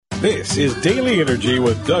This is Daily Energy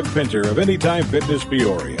with Doug Pinter of Anytime Fitness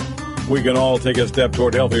Peoria. We can all take a step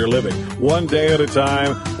toward healthier living, one day at a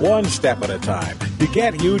time, one step at a time, to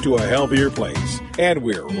get you to a healthier place. And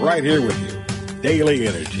we're right here with you. Daily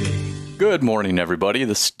Energy. Good morning, everybody.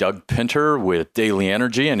 This is Doug Pinter with Daily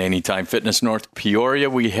Energy and Anytime Fitness North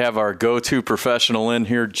Peoria. We have our go-to professional in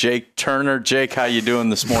here, Jake Turner. Jake, how you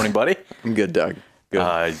doing this morning, buddy? I'm good, Doug.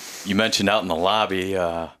 Good. You mentioned out in the lobby,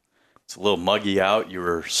 it's a little muggy out. You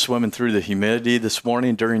were swimming through the humidity this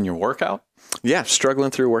morning during your workout? Yeah,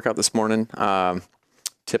 struggling through a workout this morning.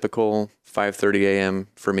 Typical 5:30 a.m.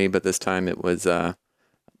 for me, but this time it was a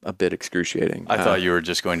bit excruciating. I thought you were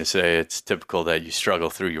just going to say it's typical that you struggle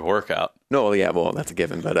through your workout. No, yeah, well, that's a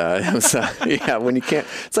given. But it was, yeah, when you can't,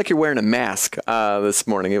 it's like you're wearing a mask this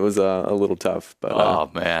morning. It was a little tough. But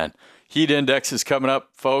oh, man. Heat index is coming up,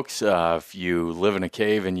 folks. If you live in a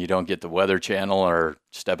cave and you don't get the Weather Channel or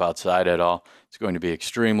step outside at all, it's going to be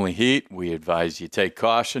extremely heat. We advise you take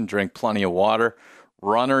caution, drink plenty of water.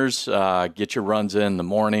 Runners, get your runs in the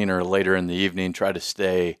morning or later in the evening. Try to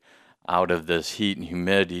stay out of this heat and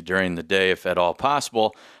humidity during the day if at all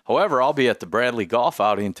possible. However, I'll be at the Bradley Golf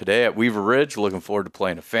outing today at Weaver Ridge. Looking forward to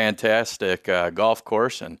playing a fantastic golf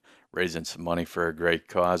course and raising some money for a great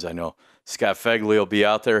cause. I know Scott Fegley will be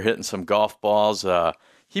out there hitting some golf balls.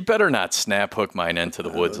 He better not snap hook mine into the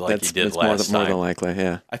woods like he did last time. More than likely,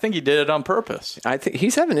 yeah. I think he did it on purpose. I think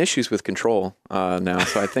he's having issues with control now,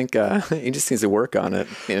 so I think he just needs to work on it.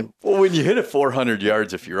 Yeah. Well, when you hit it 400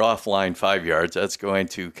 yards, if you're offline 5 yards, that's going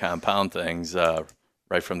to compound things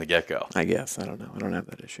right from the get-go. I guess. I don't know. I don't have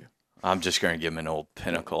that issue. I'm just going to give him an old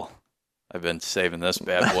Pinnacle. I've been saving this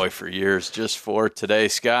bad boy for years just for today,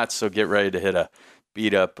 Scott, so get ready to hit a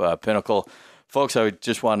beat-up Pinnacle. Folks, I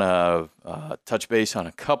just want to touch base on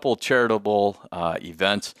a couple charitable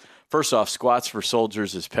events. First off, Squats for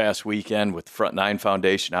Soldiers this past weekend with Front 9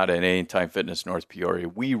 Foundation out at Anytime Fitness North Peoria.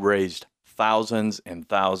 We raised thousands and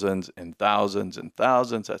thousands and thousands and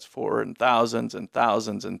thousands. That's four and thousands and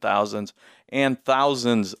thousands and thousands and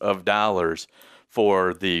thousands of dollars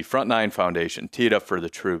for the Front 9 Foundation, teed up for the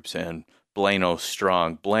troops, and Blano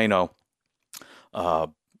Strong. Blano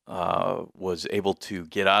was able to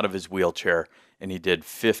get out of his wheelchair, and he did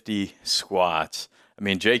 50 squats. I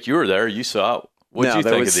mean, Jake, you were there. You saw it. What did you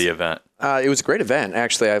think of the event? It was a great event.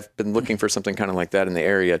 Actually, I've been looking for something kind of like that in the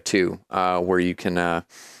area, too, where you can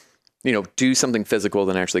do something physical,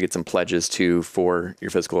 then actually get some pledges, too, for your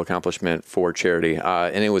physical accomplishment for charity.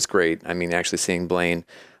 And it was great. I mean, actually seeing Blaine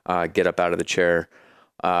get up out of the chair,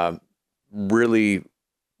 really,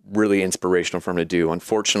 really inspirational for him to do.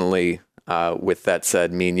 Unfortunately, with that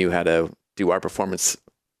said, me and you had to do our performance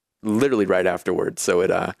literally right afterwards. So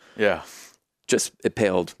it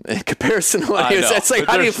paled in comparison. It's like,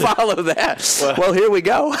 how do you follow that? Well, here we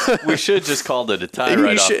go. We should just called it a tie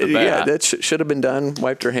right off the bat. Yeah, that should have been done.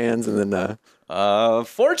 Wiped her hands and then.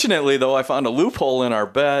 Fortunately, though, I found a loophole in our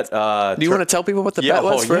bet. Do you want to tell people what the bet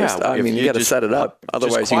was first? Yeah. I mean, you got to set it up.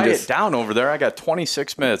 Otherwise, just quiet down over there. I got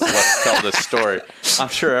 26 minutes left to tell this story. I'm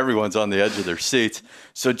sure everyone's on the edge of their seats.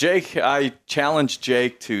 So, Jake, I challenged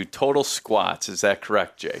Jake to total squats. Is that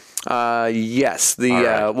correct, Jake? Yes.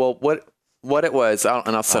 Right. What it was,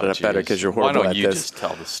 I'll set it up better because you're horrible at this. Why don't you just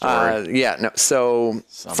tell the story? So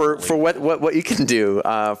for what you can do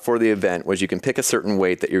for the event was you can pick a certain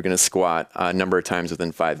weight that you're going to squat a number of times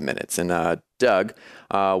within 5 minutes. And Doug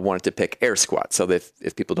wanted to pick air squats. So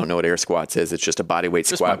if people don't know what air squats is, it's just a body weight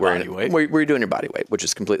squat where you're doing your body weight, which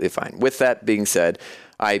is completely fine. With that being said,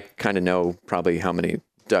 I kind of know probably how many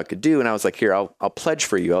Doug could do, and I was like, here, I'll pledge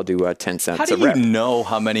for you. I'll do 10 cents a rep. How do you know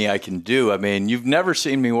how many I can do? I mean, you've never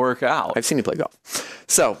seen me work out. I've seen you play golf.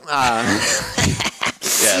 So, yeah,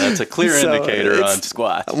 that's a clear indicator on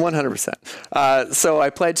squats. 100%. So I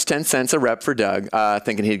pledged 10 cents a rep for Doug,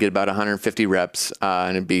 thinking he'd get about 150 reps,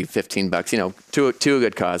 and it'd be $15, to a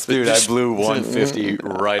good cause. Dude, I blew 150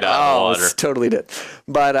 right out of the water. Totally did.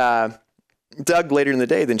 But Doug later in the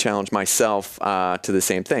day then challenged myself to the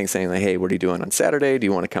same thing, saying like, hey, what are you doing on Saturday? Do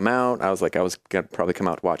you want to come out? I was like, I was going to probably come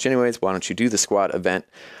out to watch anyways. Why don't you do the squat event?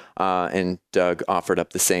 And Doug offered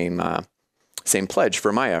up the same pledge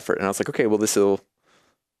for my effort. And I was like, okay, well,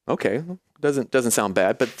 doesn't sound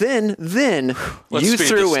bad. But then you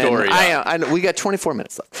threw in, we got 24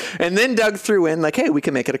 minutes left. And then Doug threw in like, hey, we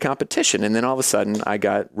can make it a competition. And then all of a sudden I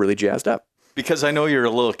got really jazzed up. Because I know you're a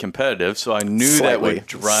little competitive, so I knew that would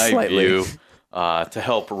drive you to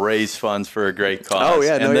help raise funds for a great cause. Oh,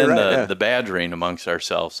 yeah. And then the badgering amongst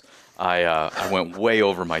ourselves, I went way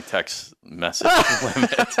over my text message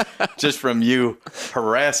limit just from you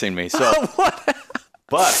harassing me. So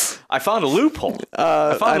But I found a loophole.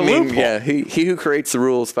 Loophole. Yeah, he who creates the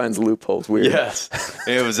rules finds the loopholes. Weird. Yes,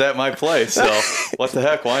 it was at my place, so what the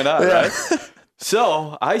heck, why not, right?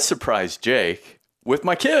 So I surprised Jake with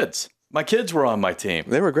my kids. My kids were on my team.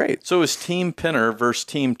 They were great. So it was Team Pinner versus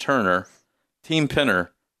Team Turner. Team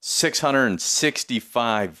Pinner,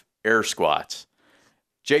 665 air squats.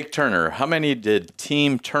 Jake Turner, how many did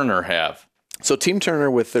Team Turner have? So Team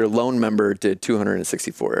Turner with their lone member did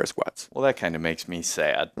 264 air squats. Well, that kind of makes me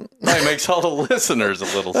sad. That makes all the listeners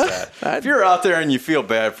a little sad. If you're out there and you feel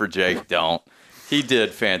bad for Jake, don't. He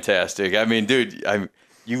did fantastic. I mean, dude,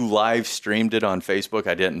 you live streamed it on Facebook.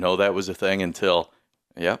 I didn't know that was a thing until,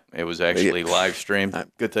 it was actually live streamed.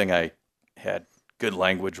 Good thing I had good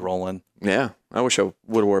language rolling. Yeah, I wish I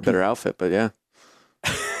would have wore a better outfit, but yeah.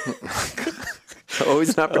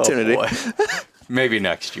 Always an opportunity. Oh, maybe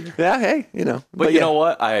next year. Yeah, hey, But you know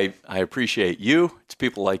what? I appreciate you. It's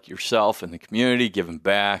people like yourself in the community giving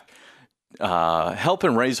back,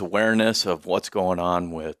 helping raise awareness of what's going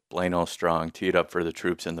on with Blaine O. Strong. Teed Up for the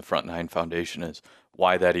Troops and the Front Nine Foundation is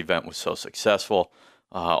why that event was so successful.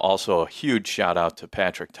 Also, a huge shout out to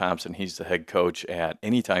Patrick Thompson. He's the head coach at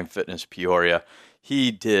Anytime Fitness Peoria.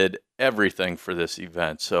 He did everything for this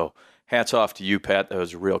event. So hats off to you, Pat. That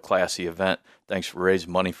was a real classy event. Thanks for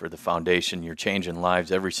raising money for the foundation. You're changing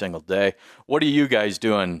lives every single day. What are you guys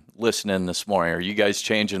doing listening this morning? Are you guys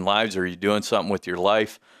changing lives? Are you doing something with your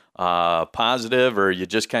life positive, or are you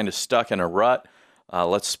just kind of stuck in a rut?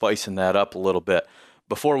 Let's spicing that up a little bit.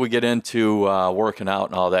 Before we get into working out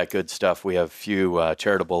and all that good stuff, we have a few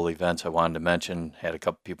charitable events I wanted to mention. Had a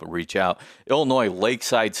couple people reach out. Illinois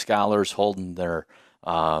Lakeside Scholars holding their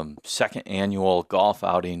second annual golf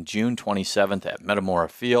outing June 27th at Metamora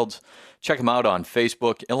Fields. Check them out on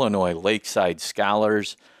Facebook, Illinois Lakeside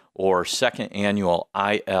Scholars, or second annual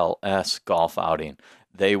ILS golf outing.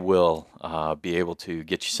 They will be able to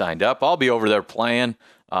get you signed up. I'll be over there playing,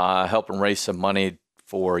 helping raise some money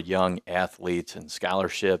for young athletes and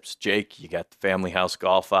scholarships. Jake, you got the Family House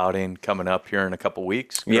golf outing coming up here in a couple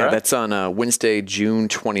weeks. Correct? Yeah, that's on Wednesday, June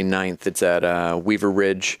 29th. It's at Weaver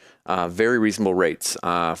Ridge. Very reasonable rates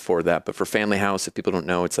for that. But for Family House, if people don't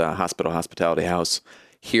know, it's a hospitality house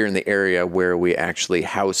here in the area where we actually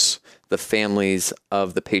house the families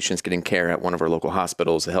of the patients getting care at one of our local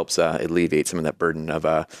hospitals. It helps alleviate some of that burden of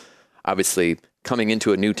obviously coming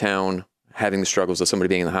into a new town, having the struggles of somebody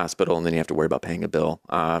being in the hospital, and then you have to worry about paying a bill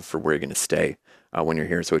for where you're going to stay when you're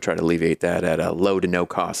here. So we try to alleviate that at a low to no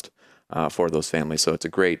cost for those families. So it's a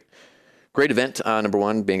great event. Number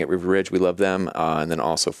one, being at River Ridge, we love them, and then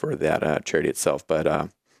also for that charity itself.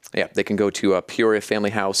 But they can go to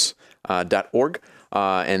peoriafamilyhouse.org.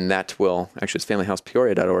 And that will actually it's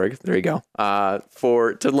familyhousepeoria.org. There you go.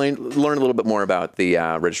 To learn a little bit more about the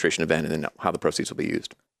registration event and then how the proceeds will be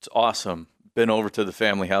used. It's awesome. Been over to the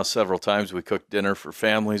Family House several times. We cook dinner for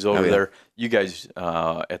families over there. You guys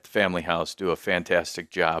at the Family House do a fantastic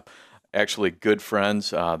job. Actually, good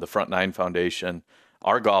friends, the Front Nine Foundation.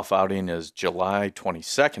 Our golf outing is July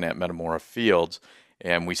 22nd at Metamora Fields,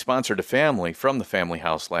 and we sponsored a family from the Family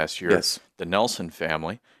House last year, yes. The Nelson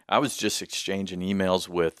family. I was just exchanging emails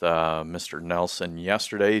with Mr. Nelson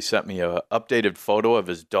yesterday. He sent me an updated photo of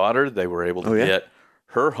his daughter. They were able to get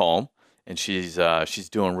her home, and she's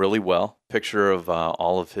doing really well. Picture of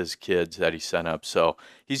all of his kids that he sent up. So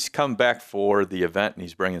he's come back for the event, and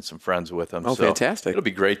he's bringing some friends with him. Oh, so fantastic. It'll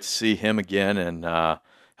be great to see him again and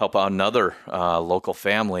help out another local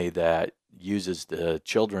family that uses the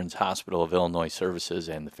Children's Hospital of Illinois Services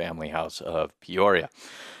and the Family House of Peoria.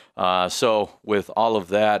 So with all of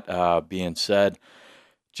that being said,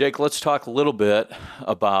 Jake, let's talk a little bit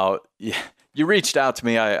about, you reached out to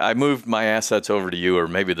me. I moved my assets over to you, or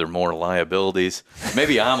maybe they're more liabilities.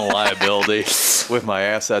 Maybe I'm a liability with my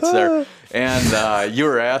assets there. And you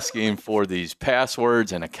were asking for these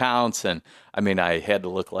passwords and accounts. And I mean, I had to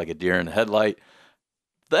look like a deer in the headlight.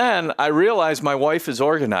 Then I realized my wife is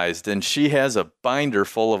organized and she has a binder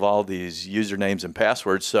full of all these usernames and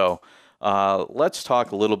passwords. So let's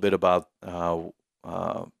talk a little bit about how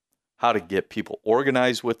to get people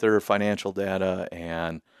organized with their financial data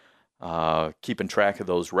and keeping track of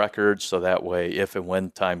those records. So that way, if and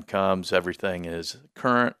when time comes, everything is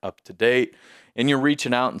current, up to date, and you're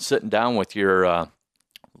reaching out and sitting down with your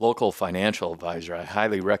local financial advisor. I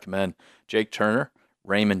highly recommend Jake Turner,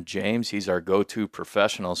 Raymond James. He's our go-to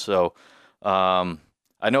professional. So I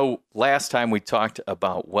know last time we talked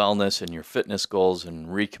about wellness and your fitness goals and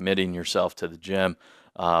recommitting yourself to the gym.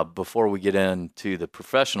 Before we get into the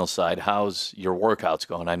professional side, how's your workouts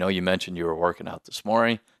going? I know you mentioned you were working out this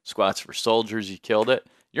morning. Squats for Soldiers, you killed it.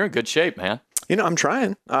 You're in good shape, man. I'm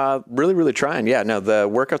trying. Really, really trying. Yeah, no, the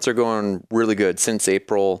workouts are going really good. Since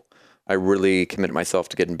April, I really committed myself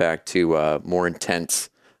to getting back to more intense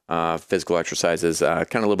physical exercises,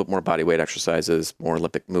 kind of a little bit more body weight exercises, more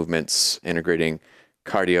Olympic movements, integrating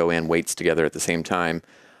cardio and weights together at the same time.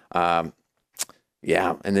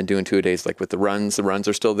 Yeah, and then doing 2-a-days like with the runs. The runs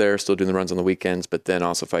are still there, still doing the runs on the weekends, but then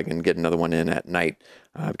also if I can get another one in at night,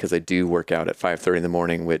 because I do work out at 5:30 in the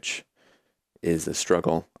morning, which is a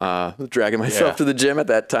struggle. Dragging myself to the gym at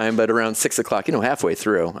that time, but around 6 o'clock, halfway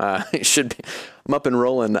through, it should be, I'm up and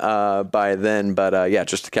rolling by then. But yeah,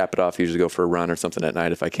 just to cap it off, I usually go for a run or something at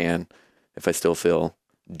night if I can, if I still feel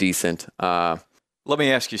decent. Let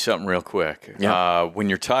me ask you something real quick. Yeah. When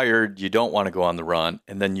you're tired, you don't want to go on the run,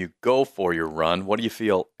 and then you go for your run. What do you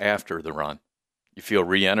feel after the run? You feel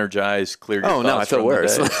re-energized, clear your thoughts? Oh, no, I feel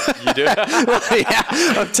worse. You do? Yeah,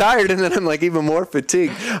 I'm tired, and then I'm like even more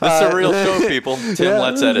fatigued. That's a real show, people. Tim,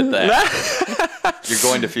 let's edit that. You're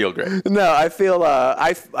going to feel great. No, I feel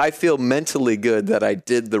I feel mentally good that I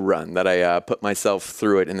did the run, that I put myself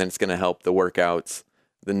through it, and then it's going to help the workouts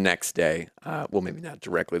the next day. Well, maybe not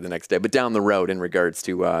directly the next day, but down the road in regards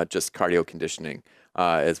to just cardio conditioning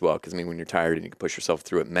as well. Because, when you're tired and you can push yourself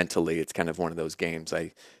through it mentally, it's kind of one of those games.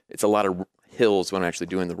 It's a lot of hills when I'm actually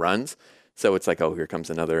doing the runs. So it's like, oh, here comes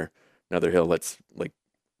another hill. Let's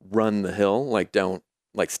run the hill. Don't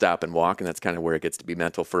stop and walk. And that's kind of where it gets to be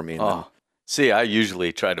mental for me. And see, I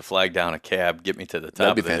usually try to flag down a cab, get me to the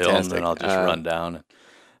top of the hill, and then I'll just run down.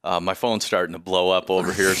 My phone's starting to blow up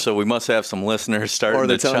over here, so we must have some listeners starting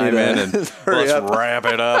to chime in, and let's wrap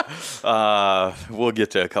it up. We'll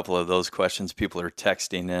get to a couple of those questions. People are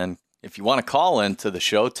texting in. If you want to call into the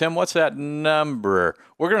show, Tim, what's that number?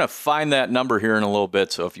 We're going to find that number here in a little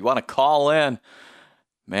bit, so if you want to call in,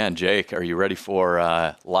 man, Jake, are you ready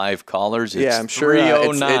for live callers? It's I'm sure.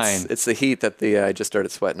 309. It's the heat that I just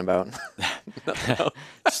started sweating about.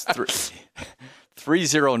 It's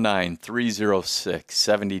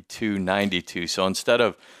 309-306-7292. So instead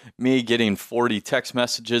of me getting 40 text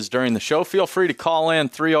messages during the show, feel free to call in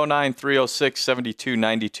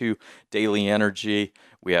 309-306-7292, Daily Energy.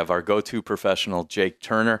 We have our go-to professional, Jake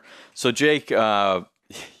Turner. So, Jake, you are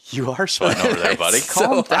sweating over there, buddy.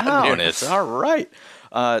 Calm down. It's all right.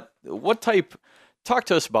 Talk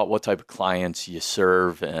to us about what type of clients you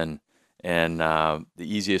serve and the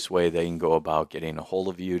easiest way they can go about getting a hold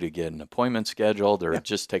of you to get an appointment scheduled, or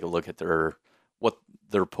just take a look at what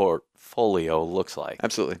their portfolio looks like.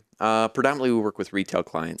 Absolutely. Predominantly, we work with retail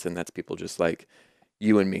clients, and that's people just like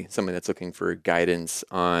you and me, somebody that's looking for guidance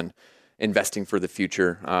on investing for the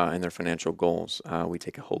future and their financial goals. We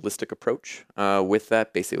take a holistic approach with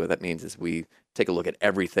that. Basically, what that means is we take a look at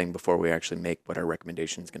everything before we actually make what our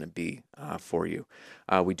recommendation is going to be for you.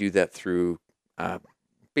 We do that through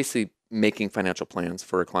basically making financial plans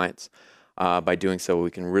for our clients. By doing so,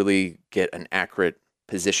 we can really get an accurate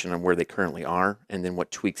position on where they currently are, and then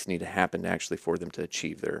what tweaks need to happen actually for them to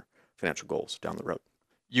achieve their financial goals down the road.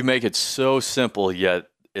 You make it so simple, yet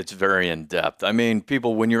it's very in-depth.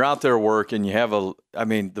 People, when you're out there working,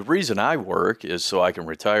 the reason I work is so I can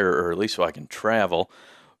retire, or at least so I can travel,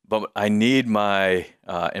 but I need my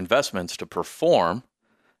investments to perform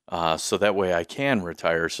so that way I can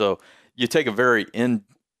retire. So you take a very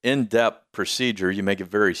in-depth procedure, you make it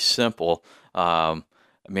very simple.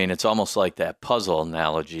 It's almost like that puzzle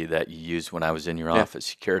analogy that you used when I was in your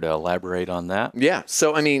office. You care to elaborate on that? Yeah.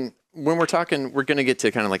 So, when we're talking, we're going to get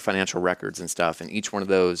to kind of like financial records and stuff. And each one of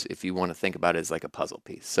those, if you want to think about it, is like a puzzle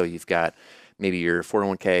piece. So you've got maybe your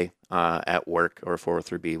 401k at work, or a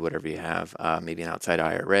 403b, whatever you have, maybe an outside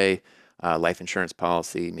IRA, life insurance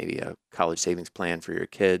policy, maybe a college savings plan for your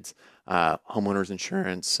kids, homeowners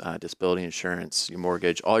insurance, disability insurance, your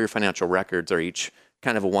mortgage. All your financial records are each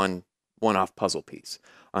kind of a one-off puzzle piece.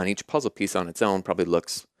 And each puzzle piece on its own probably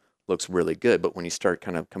looks really good, but when you start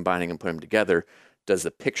kind of combining and putting them together, does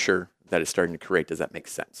the picture that it's starting to create, does that make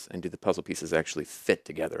sense? And do the puzzle pieces actually fit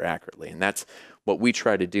together accurately? And that's what we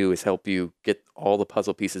try to do, is help you get all the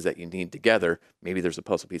puzzle pieces that you need together. Maybe there's a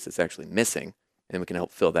puzzle piece that's actually missing, and we can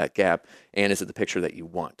help fill that gap. And is it the picture that you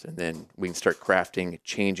want? And then we can start crafting,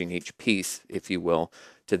 changing each piece, if you will,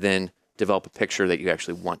 to then develop a picture that you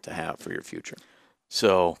actually want to have for your future.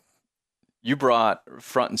 So you brought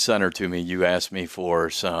front and center to me, you asked me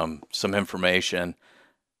for some information.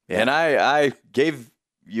 Yeah. And I gave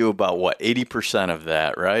you about 80% of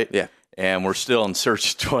that, right? Yeah. And we're still in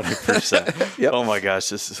search of 20%. Yep. Oh my gosh,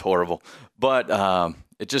 this is horrible. But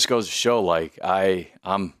it just goes to show,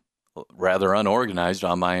 I'm rather unorganized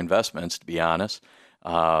on my investments, to be honest.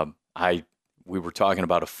 We were talking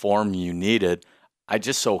about a form you needed. I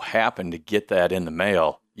just so happened to get that in the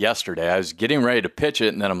mail yesterday. I was getting ready to pitch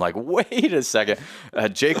it, and then I'm like, wait a second.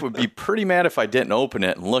 Jake would be pretty mad if I didn't open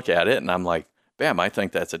it and look at it. And I'm like, bam, I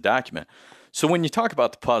think that's a document. So when you talk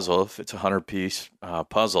about the puzzle, if it's a 100-piece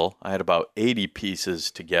puzzle, I had about 80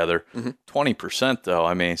 pieces together, 20% though.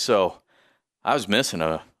 I mean, so I was missing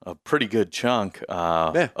a pretty good chunk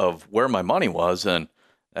of where my money was, and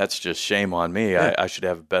that's just shame on me. Yeah. I should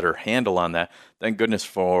have a better handle on that. Thank goodness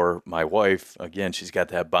for my wife. Again, she's got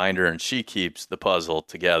that binder, and she keeps the puzzle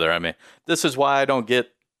together. I mean, this is why I don't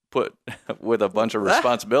get put with a bunch of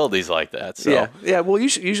responsibilities like that. So. Yeah. Well,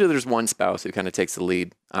 usually there's one spouse who kind of takes the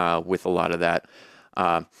lead with a lot of that.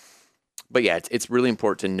 But yeah, it's really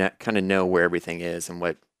important to kind of know where everything is and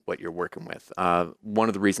what you're working with. One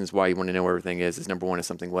of the reasons why you want to know where everything is number one, if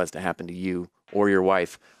something was to happen to you or your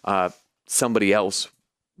wife, somebody else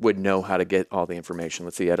would know how to get all the information.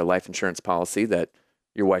 Let's say you had a life insurance policy that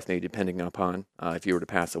your wife may be depending upon if you were to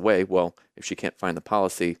pass away. Well, if she can't find the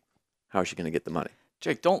policy, how is she going to get the money?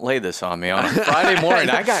 Jake, don't lay this on me on a Friday morning.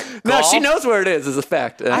 I got golf. No, she knows where it is a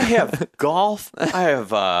fact. I have golf.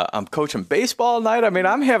 I'm coaching baseball at night. I mean,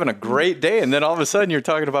 I'm having a great day, and then all of a sudden you're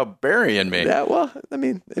talking about burying me. Yeah, well, I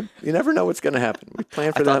mean, you never know what's going to happen. We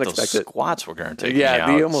plan for the unexpected. Those squats were going to take me out.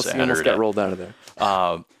 Yeah, you almost got rolled out of there.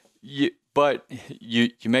 But you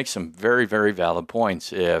make some very, very valid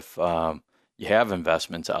points. If you have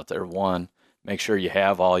investments out there, one, make sure you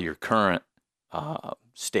have all your current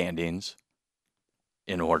standings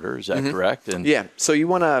in order. Is that correct? And yeah. So you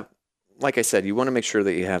want to, like I said, you want to make sure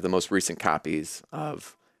that you have the most recent copies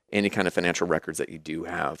of any kind of financial records that you do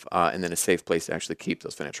have, and then a safe place to actually keep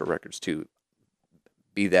those financial records too.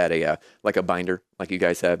 Be that like a binder, like you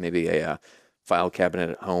guys have, maybe a file cabinet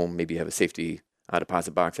at home, maybe you have a safety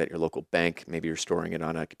deposit box at your local bank, maybe you're storing it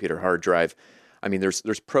on a computer hard drive. I mean, there's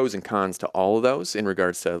pros and cons to all of those in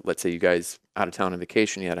regards to, let's say you guys out of town on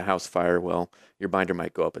vacation, you had a house fire, well, your binder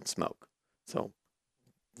might go up in smoke. So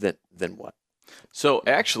then what? So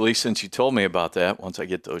actually, since you told me about that, once I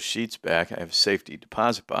get those sheets back, I have a safety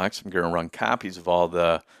deposit box. I'm going to run copies of all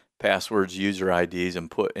the passwords, user IDs, and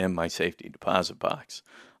put in my safety deposit box.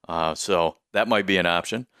 So that might be an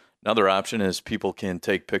option. Another option is people can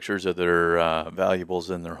take pictures of their valuables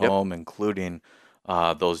in their home, including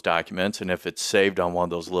those documents. And if it's saved on one of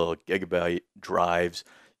those little gigabyte drives,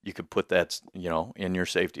 you could put that, in your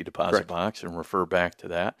safety deposit box and refer back to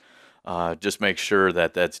that. Just make sure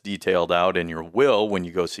that that's detailed out in your will when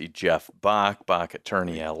you go see Jeff Bach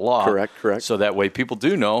attorney at law. Correct. So that way people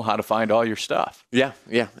do know how to find all your stuff. Yeah.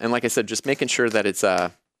 And like I said, just making sure that it's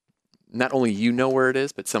not only you know where it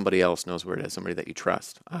is, but somebody else knows where it is, somebody that you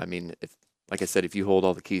trust. I mean, like I said, if you hold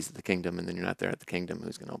all the keys to the kingdom and then you're not there at the kingdom,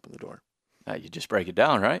 who's going to open the door? You just break it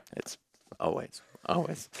down, right? It's always.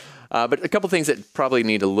 But a couple things that probably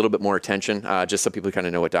need a little bit more attention, just so people kind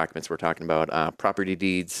of know what documents we're talking about. Property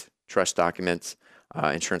deeds, trust documents,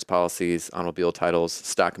 insurance policies, automobile titles,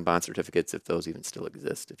 stock and bond certificates, if those even still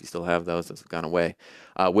exist. If you still have those have gone away.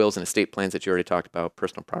 Wills and estate plans that you already talked about,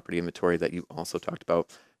 personal property inventory that you also talked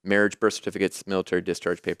about, marriage, birth certificates, military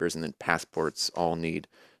discharge papers, and then passports all need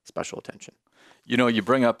special attention. You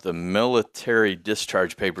bring up the military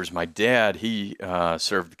discharge papers. My dad, he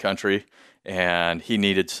served the country, and he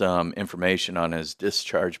needed some information on his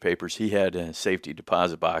discharge papers. He had a safety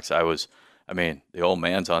deposit box. The old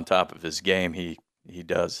man's on top of his game. He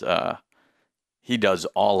does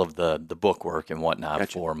all of the bookwork and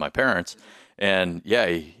whatnot for my parents. And yeah,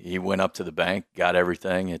 he went up to the bank, got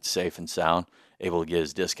everything. It's safe and sound, able to get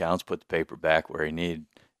his discounts, put the paper back where he needed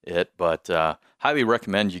it. But highly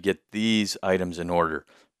recommend you get these items in order: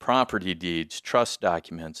 property deeds, trust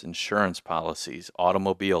documents, insurance policies,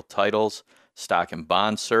 automobile titles, stock and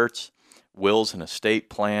bond certs, wills and estate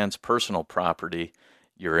plans, personal property,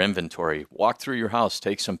 your inventory. Walk through your house,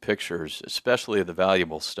 take some pictures, especially of the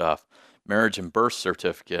valuable stuff. Marriage and birth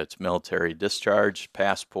certificates, military discharge,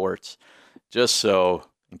 passports, just so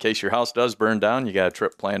in case your house does burn down, you got a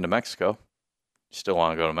trip planned to Mexico. You still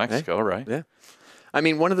want to go to Mexico, right? Yeah. I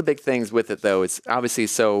mean, one of the big things with it, though, is obviously,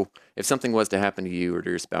 so if something was to happen to you or to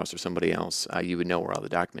your spouse or somebody else, you would know where all the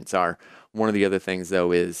documents are. One of the other things,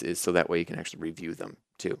 though, is so that way you can actually review them,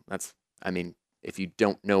 too. If you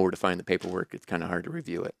don't know where to find the paperwork, it's kind of hard to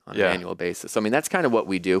review it on an annual basis. So, that's kind of what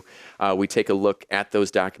we do. We take a look at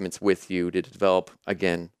those documents with you to develop,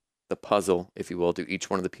 again, the puzzle, if you will. Do each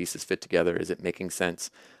one of the pieces fit together? Is it making sense?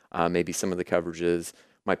 Maybe some of the coverages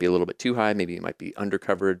might be a little bit too high. Maybe it might be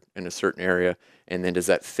undercovered in a certain area. And then does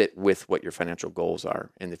that fit with what your financial goals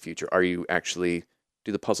are in the future?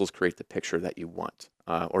 Do the puzzles create the picture that you want?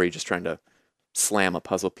 Or are you just trying to slam a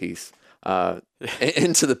puzzle piece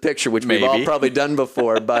into the picture, which we've all probably done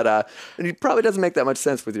before, but it probably doesn't make that much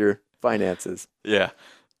sense with your finances. Yeah.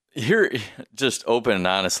 Here, just open and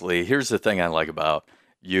honestly, here's the thing I like about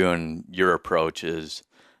you and your approach is,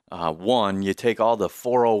 one, you take all the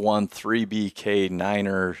 401, 3BK,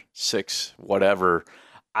 9er, 6, whatever.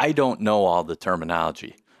 I don't know all the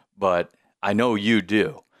terminology, but I know you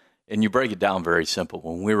do. And you break it down very simple.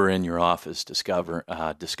 When we were in your office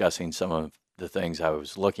discussing some of the things I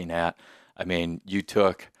was looking at, I mean, you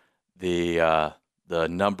took the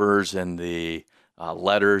numbers and the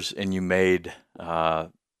letters, and you made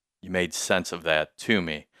sense of that to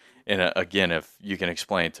me. And again, if you can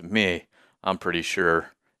explain it to me, I'm pretty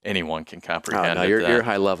sure anyone can comprehend no, it. You're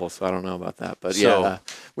high level, so I don't know about that. But I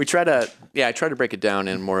try to break it down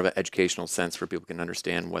in more of an educational sense where people can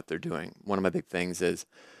understand what they're doing. One of my big things is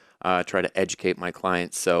try to educate my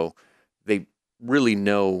clients so they really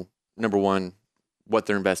know, number one, what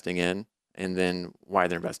they're investing in, and then why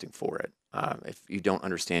they're investing for it. If you don't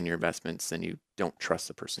understand your investments, then you don't trust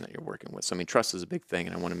the person that you're working with. So, I mean, trust is a big thing,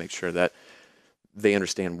 and I want to make sure that they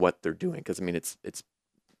understand what they're doing because, I mean, it's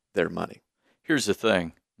their money. Here's the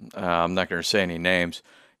thing. I'm not going to say any names.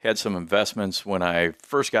 Had some investments when I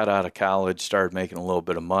first got out of college, started making a little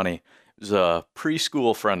bit of money. It was a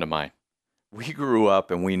preschool friend of mine. We grew up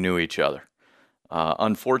and we knew each other.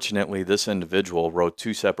 Unfortunately, this individual wrote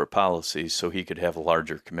 2 separate policies so he could have a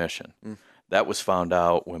larger commission. That was found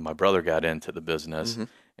out when my brother got into the business,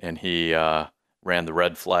 and he ran the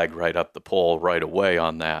red flag right up the pole right away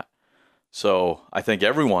on that. So I think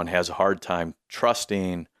everyone has a hard time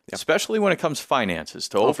trusting, especially when it comes to finances,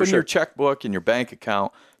 to open your checkbook and your bank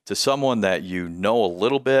account to someone that you know a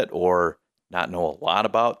little bit or not know a lot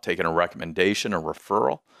about, taking a recommendation or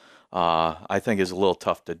referral, I think is a little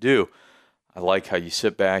tough to do. I like how you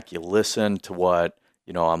sit back, you listen to what,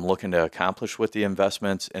 I'm looking to accomplish with the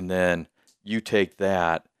investments, and then you take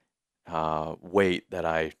that weight that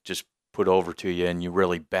I just put over to you and you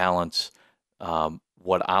really balance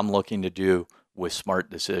what I'm looking to do with smart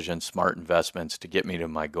decisions, smart investments to get me to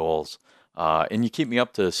my goals. And you keep me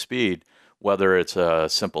up to speed, whether it's a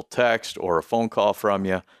simple text or a phone call from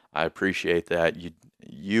you. I appreciate that.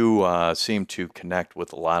 You seem to connect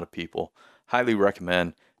with a lot of people. Highly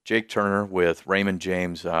recommend Jake Turner with Raymond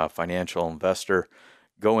James Financial Investor.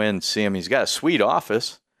 Go in and see him. He's got a sweet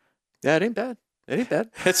office. Yeah, it ain't bad.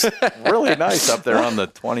 It's really nice up there on the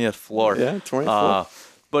 20th floor. Yeah, 20th floor.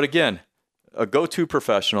 But again, a go-to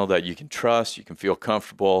professional that you can trust, you can feel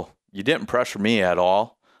comfortable. You didn't pressure me at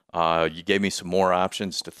all. You gave me some more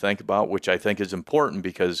options to think about, which I think is important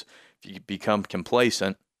because if you become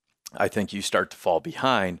complacent, I think you start to fall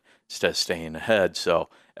behind instead of staying ahead. So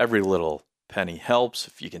every little penny helps.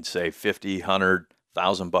 If you can save $50, $100,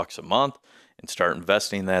 $1,000 a month and start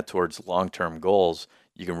investing that towards long-term goals,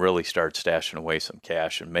 you can really start stashing away some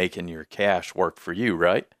cash and making your cash work for you,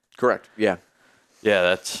 right? Correct. Yeah.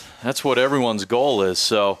 Yeah, that's what everyone's goal is.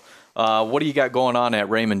 So what do you got going on at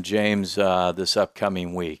Raymond James this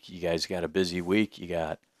upcoming week? You guys got a busy week. You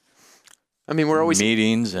got we're always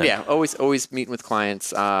meetings. Always meeting with clients,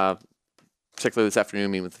 particularly this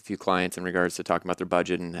afternoon, meeting with a few clients in regards to talking about their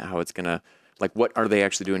budget and how it's going to, what are they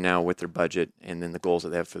actually doing now with their budget and then the goals that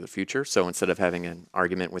they have for the future. So instead of having an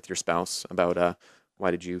argument with your spouse about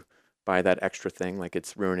why did you buy that extra thing, like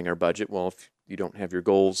it's ruining our budget. Well, if you don't have your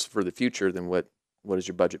goals for the future, then what does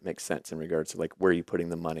your budget make sense in regards to where are you putting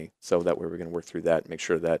the money? So that way we're going to work through that and make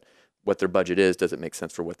sure that what their budget is, does it make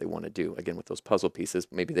sense for what they want to do? Again, with those puzzle pieces,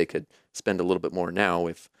 maybe they could spend a little bit more now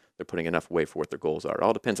if they're putting enough away for what their goals are. It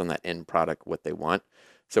all depends on that end product, what they want.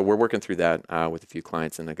 So we're working through that with a few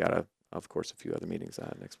clients, and I got, of course, a few other meetings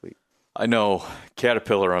next week. I know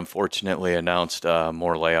Caterpillar, unfortunately, announced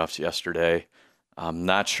more layoffs yesterday. I'm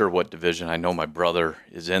not sure what division. I know my brother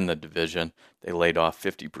is in the division. They laid off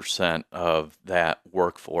 50% of that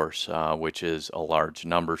workforce, which is a large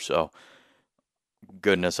number. So,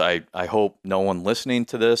 goodness, I hope no one listening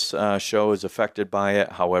to this show is affected by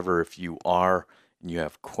it. However, if you are and you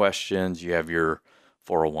have questions, you have your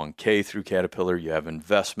 401k through Caterpillar, you have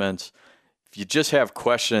investments. If you just have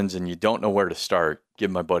questions and you don't know where to start,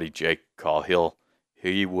 give my buddy Jake a call.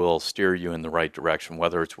 He will steer you in the right direction,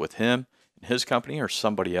 whether it's with him, his company, or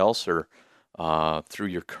somebody else, or through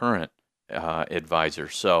your current advisor.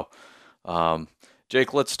 So,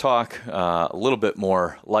 Jake, let's talk a little bit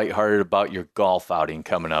more lighthearted about your golf outing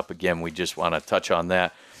coming up. Again, we just want to touch on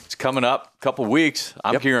that. It's coming up a couple weeks.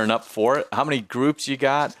 I'm gearing up for it. How many groups you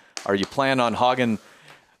got? Are you planning on hogging?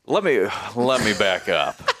 Let me back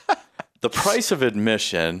up. The price of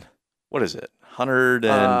admission, what is it?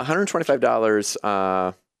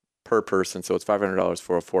 $125 per person, so it's $500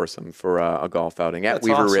 for a foursome for a golf outing at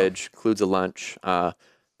Weaver Ridge. Includes a lunch.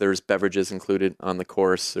 There's beverages included on the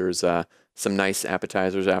course. There's some nice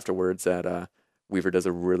appetizers afterwards at Weaver does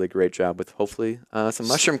a really great job with hopefully some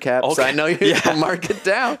mushroom caps. Okay. I know you'll mark it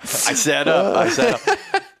down. I sat up.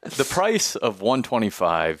 The price of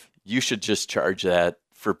 $125, you should just charge that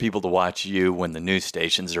for people to watch you when the news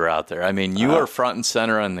stations are out there. I mean, you are front and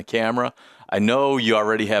center on the camera. I know you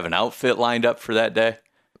already have an outfit lined up for that day.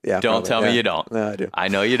 Yeah, don't tell me you don't. No, I do. I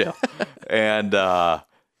know you do. And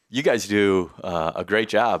you guys do a great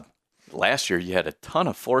job. Last year, you had a ton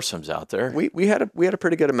of foursomes out there. We had a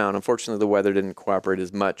pretty good amount. Unfortunately, the weather didn't cooperate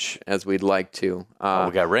as much as we'd like to.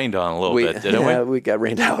 We got rained on a little bit, didn't we? Yeah, we got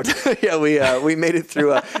rained out. Yeah, we made it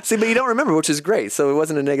through. See, but you don't remember, which is great. So it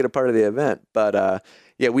wasn't a negative part of the event. But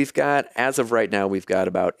yeah, we've got, as of right now, we've got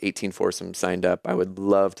about 18 foursomes signed up. I would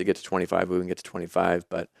love to get to 25. We can get to 25,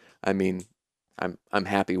 but I mean, I'm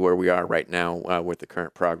happy where we are right now with the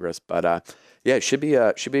current progress. But yeah, it should be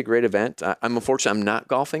a great event. I'm unfortunately I'm not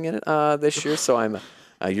golfing in it this year, so I'm.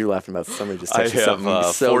 You're laughing about somebody just texted something. I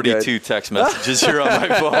have so 42 good. text messages here on my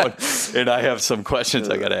phone, and I have some questions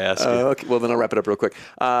I got to ask you. Okay, well then I'll wrap it up real quick.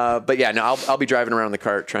 But yeah, no, I'll be driving around the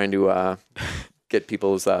cart trying to get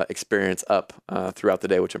people's experience up throughout the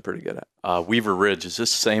day, which I'm pretty good at. Weaver Ridge, is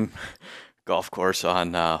this the same golf course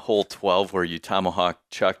on hole 12 where you tomahawk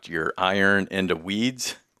chucked your iron into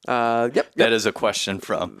weeds? Yep. That is a question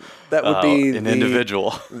from that would be an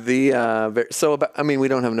individual. We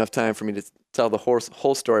don't have enough time for me to tell the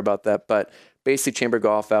whole story about that, but basically chamber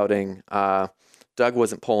golf outing, Doug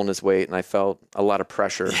wasn't pulling his weight, and I felt a lot of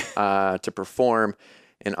pressure to perform,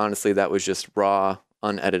 and honestly, that was just raw,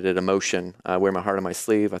 unedited emotion. Wear my heart on my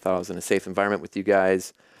sleeve. I thought I was in a safe environment with you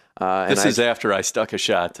guys. This is after I stuck a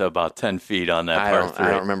shot to about 10 feet on that par 3.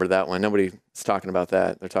 I don't remember that one. Nobody's talking about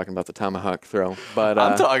that. They're talking about the tomahawk throw. But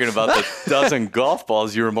I'm talking about the dozen golf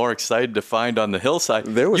balls you were more excited to find on the hillside.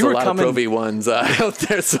 There was a lot of Pro V ones out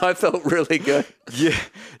there, so I felt really good. Yeah,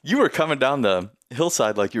 you were coming down the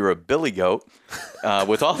hillside like you were a billy goat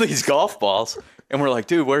with all these golf balls. And we're like,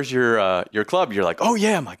 dude, where's your club? You're like, oh,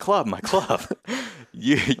 yeah, my club.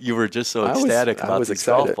 You were just so ecstatic about these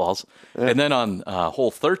golf balls. Yeah. And then on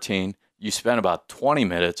hole 13, you spent about 20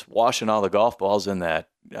 minutes washing all the golf balls in that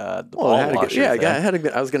ball washer.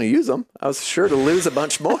 I was going to use them. I was sure to lose a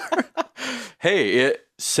bunch more. Hey,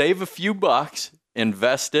 save a few bucks,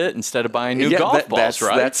 invest it instead of buying new golf balls,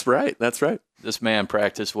 right? That's right. That's right. This man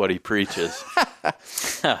practiced what he preaches.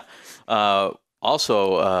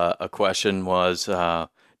 Also, a question was,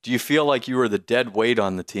 do you feel like you were the dead weight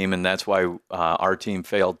on the team, and that's why our team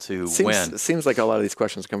failed to win? It seems like a lot of these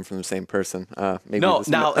questions come from the same person.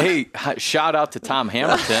 Hey, shout out to Tom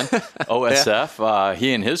Hamilton, OSF. Yeah.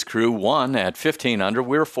 He and his crew won at 15 under.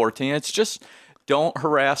 We were 14. It's just don't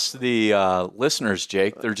harass the listeners,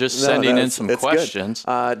 Jake. They're just sending in some questions.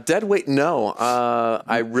 Dead weight, no.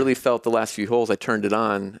 I really felt the last few holes I turned it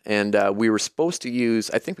on, and we were supposed to use,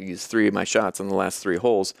 I think we used 3 of my shots on the last 3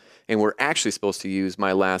 holes, and we're actually supposed to use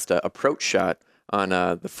my last approach shot on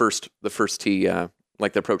the first tee,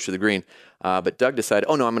 like the approach to the green. But Doug decided,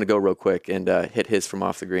 oh, no, I'm going to go real quick and hit his from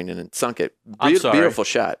off the green and it sunk it. Beautiful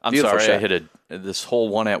shot. I'm sorry. I hit this hole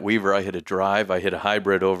one at Weaver. I hit a drive. I hit a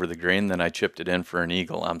hybrid over the green. Then I chipped it in for an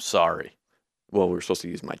eagle. I'm sorry. Well, we were supposed to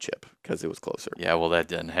use my chip because it was closer. Yeah, well, that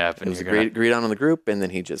didn't happen. It was agreed on the group, and then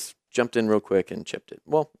he just jumped in real quick and chipped it.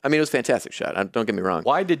 Well, I mean, it was a fantastic shot. Don't get me wrong.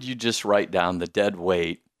 Why did you just write down the dead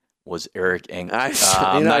weight was Eric Eng?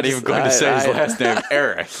 I'm not even going to say his last name,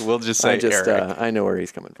 Eric. We'll just say Eric. I know where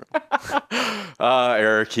he's coming from.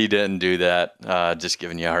 Eric, he didn't do that. Just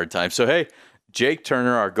giving you a hard time. So, hey, Jake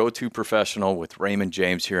Turner, our go-to professional with Raymond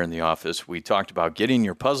James here in the office. We talked about getting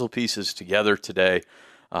your puzzle pieces together today.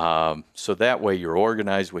 So that way you're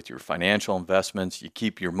organized with your financial investments. You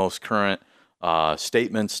keep your most current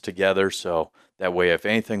statements together. So that way, if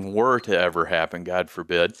anything were to ever happen, God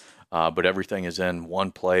forbid, but everything is in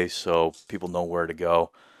one place so people know where to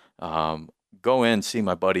go. Go in, see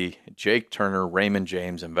my buddy Jake Turner, Raymond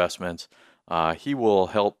James Investments. He will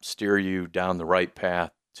help steer you down the right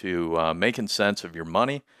path to making sense of your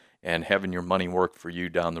money and having your money work for you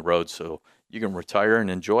down the road so you can retire and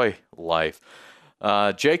enjoy life.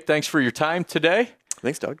 Jake, thanks for your time today.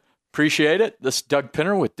 Thanks, Doug. Appreciate it. This is Doug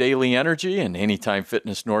Pinner with Daily Energy and Anytime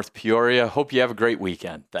Fitness North Peoria. Hope you have a great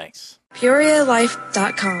weekend. Thanks.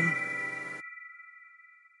 PeoriaLife.com